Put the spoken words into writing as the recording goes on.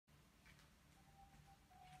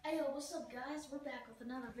Hey, yo, what's up, guys? We're back with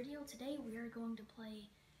another video. Today we are going to play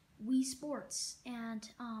Wii Sports, and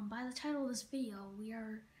by the title of this video, we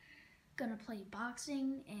are gonna play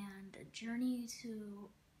boxing and a journey to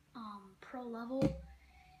pro level.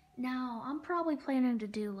 Now, I'm probably planning to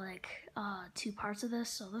do like 2 parts of this,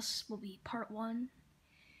 so this will be part 1,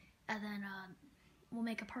 and then we'll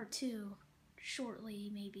make a part 2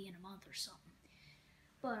 shortly, maybe in a month or something.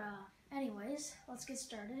 But anyways, let's get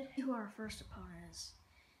started. Who our first opponent is.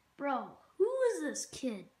 Bro, who is this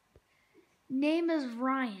kid? Name is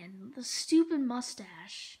Ryan, the stupid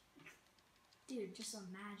mustache. Dude, just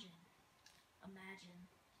imagine. Imagine.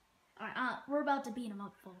 Alright, we're about to beat him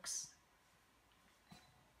up, folks.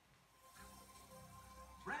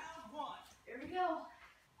 Round 1. Here we go.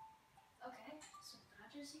 Okay, some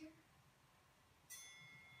dodges here.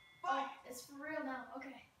 Fight. Oh, it's for real now.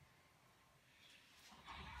 Okay.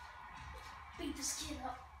 Beat this kid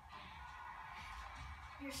up.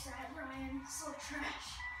 You're sad, Ryan. So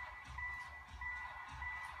trash.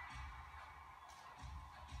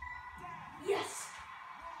 Yes!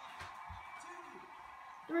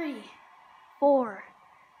 3, 4,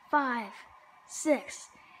 5, 6,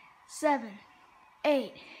 7,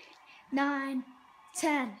 8, 9,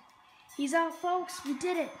 10. He's out, folks. We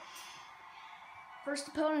did it. First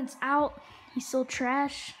opponent's out. He's still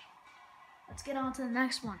trash. Let's get on to the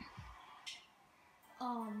next one.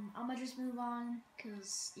 I'm gonna just move on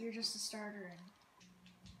because you're just a starter. And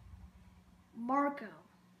Marco.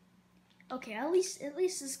 Okay, at least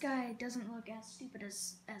this guy doesn't look as stupid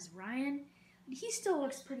as Ryan. He still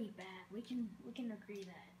looks pretty bad. We can agree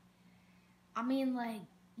that. I mean, like,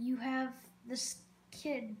 you have this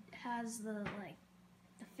kid has the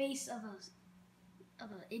face of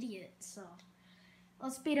an idiot. So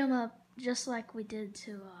let's beat him up just like we did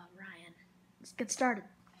to Ryan. Let's get started.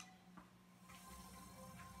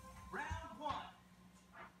 Round 1.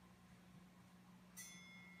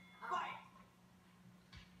 Fight.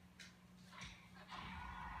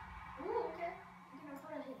 Ooh, okay. I'm gonna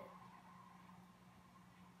try to hit it.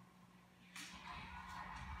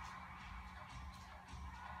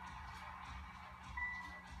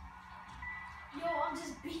 Yo, I'm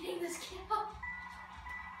just beating this kid up.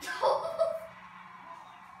 No!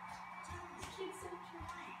 This kid's so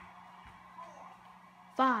trash.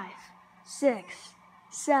 5, 6,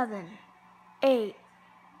 7, 8,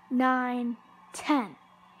 9, 10.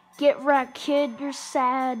 Get wrecked, kid. You're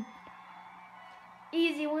sad.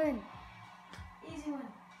 Easy win. Easy win.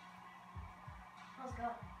 Let's go.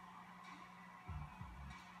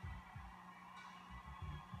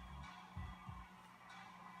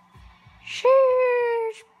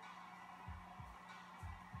 Sheesh.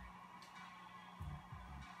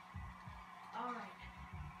 All right.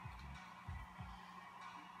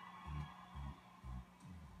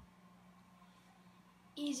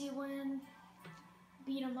 Easy win.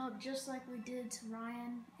 Beat him up just like we did to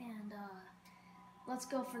Ryan, and let's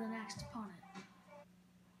go for the next opponent.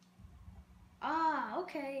 Ah,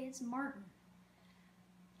 okay, it's Martin.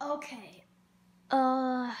 Okay.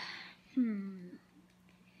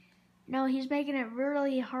 No, he's making it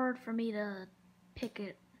really hard for me to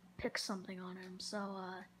pick something on him, so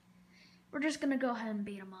we're just gonna go ahead and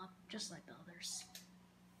beat him up, just like the others.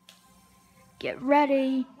 Get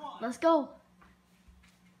ready. Let's go.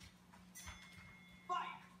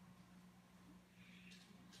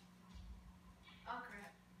 Oh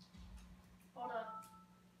crap. Hold up.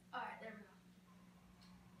 Alright, there we go.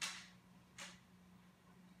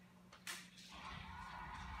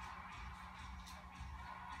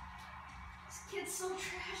 This kid's so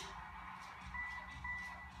trash.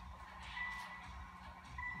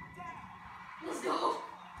 Let's go.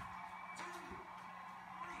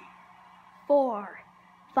 4,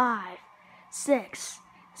 5, 6,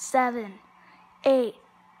 7, 8,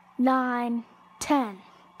 9, 10.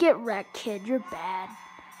 Get wrecked, kid. You're bad.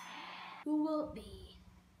 Who will it be?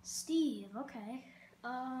 Steve. Okay.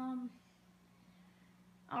 All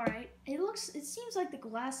right. It seems like the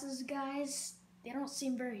glasses guys, they don't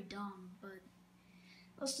seem very dumb, but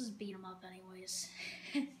let's just beat them up anyways.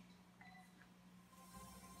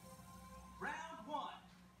 Round 1.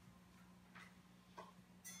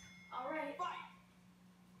 All right. Fight.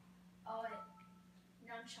 Oh wait,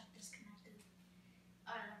 nunchuck disconnected.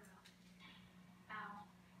 All right, there we go. Ow.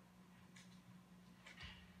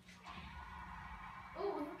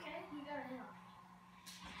 Oh, okay, you got a hit on me.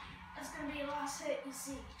 That's gonna be your last hit, you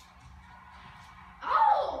see.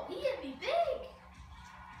 Oh, he hit me big.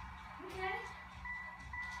 Okay.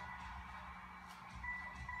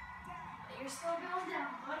 But you're still going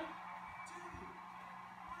down, buddy. 2,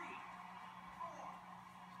 3,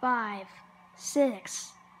 4. 5,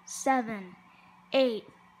 6, 7, 8,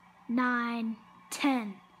 9,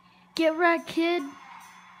 10. Get wrecked, kid.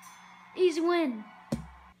 Easy win.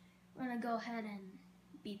 We're gonna go ahead and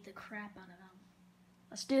beat the crap out of them.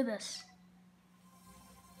 Let's do this.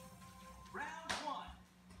 Round 1.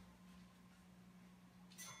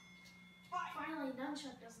 Fight. Finally,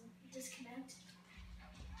 nunchuck doesn't disconnect.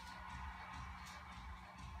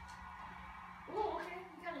 Oh, okay,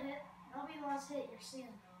 you got a hit. That'll be the last hit you're seeing,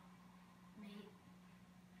 though, mate.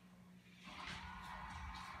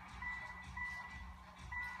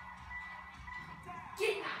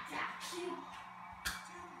 Get knocked out, kid. 2,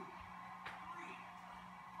 3.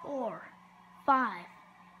 4, 5,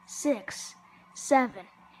 6, 7,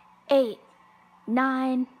 8,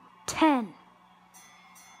 9, 10.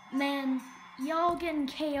 Man, y'all getting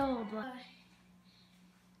KO'd.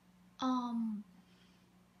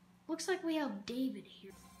 Looks like we have David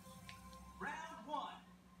here. Round 1.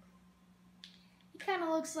 He kind of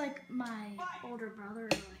looks like my older brother,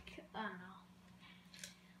 like, I don't know.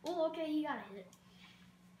 Oh, okay, he got a hit.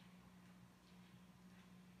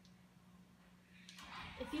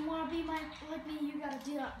 If you want to be like me, you gotta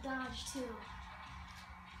dodge too.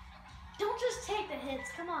 Don't just take the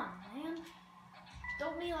hits, come on, man.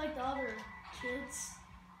 Don't be like the other kids.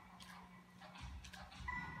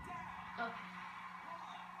 Okay.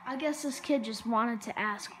 I guess this kid just wanted to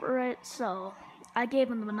ask for it, so I gave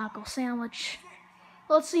him the knuckle sandwich.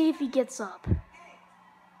 Let's see if he gets up.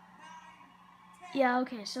 Yeah,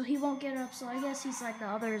 okay, so he won't get up, so I guess he's like the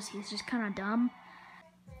others, he's just kind of dumb.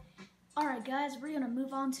 Alright guys, we're going to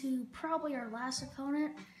move on to probably our last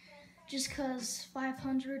opponent, just because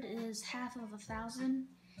 500 is half of 1,000,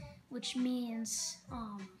 which means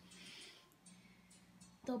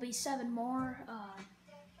there'll be 7 more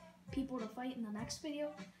people to fight in the next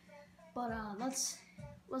video. But let's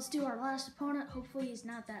do our last opponent. Hopefully he's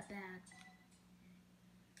not that bad.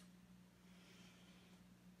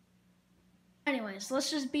 Anyways,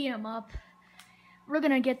 let's just beat him up. We're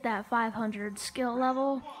gonna get that 500 skill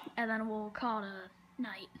level, and then we'll call it a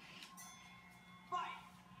night.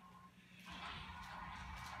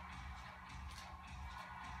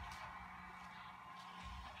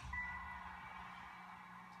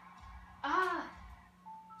 Ah!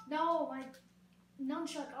 No, my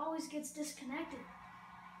nunchuck always gets disconnected.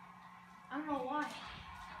 I don't know why.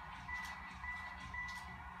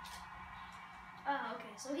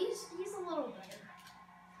 Okay, so he's a little better.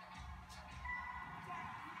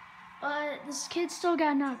 But this kid still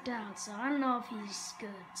got knocked out, so I don't know if he's good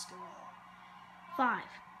still. 5,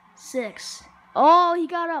 6. Oh, he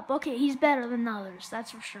got up. Okay, he's better than the others,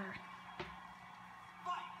 that's for sure.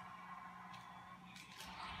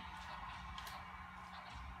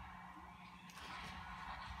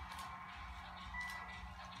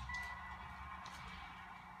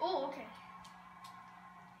 Oh, okay.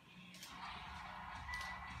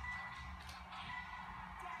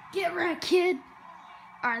 Get wrecked, kid.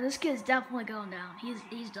 Alright, this kid's definitely going down.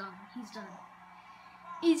 He's done. He's done.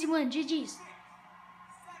 Easy win. GG's.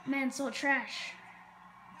 Man, so trash.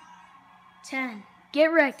 10.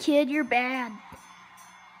 Get wrecked, kid. You're bad.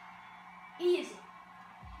 Easy.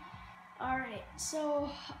 Alright,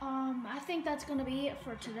 so I think that's gonna be it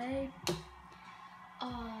for today.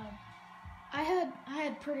 I had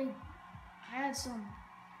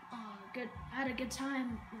a good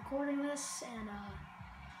time recording this and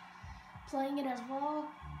playing it as well.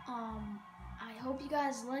 I hope you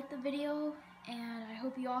guys liked the video, and I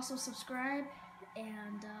hope you also subscribe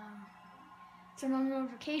and turn on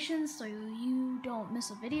notifications so you don't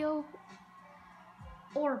miss a video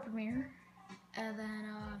or a premiere. And then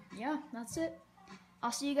yeah, that's it.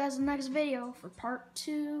 I'll see you guys in the next video for part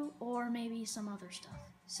 2 or maybe some other stuff.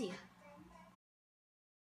 See ya.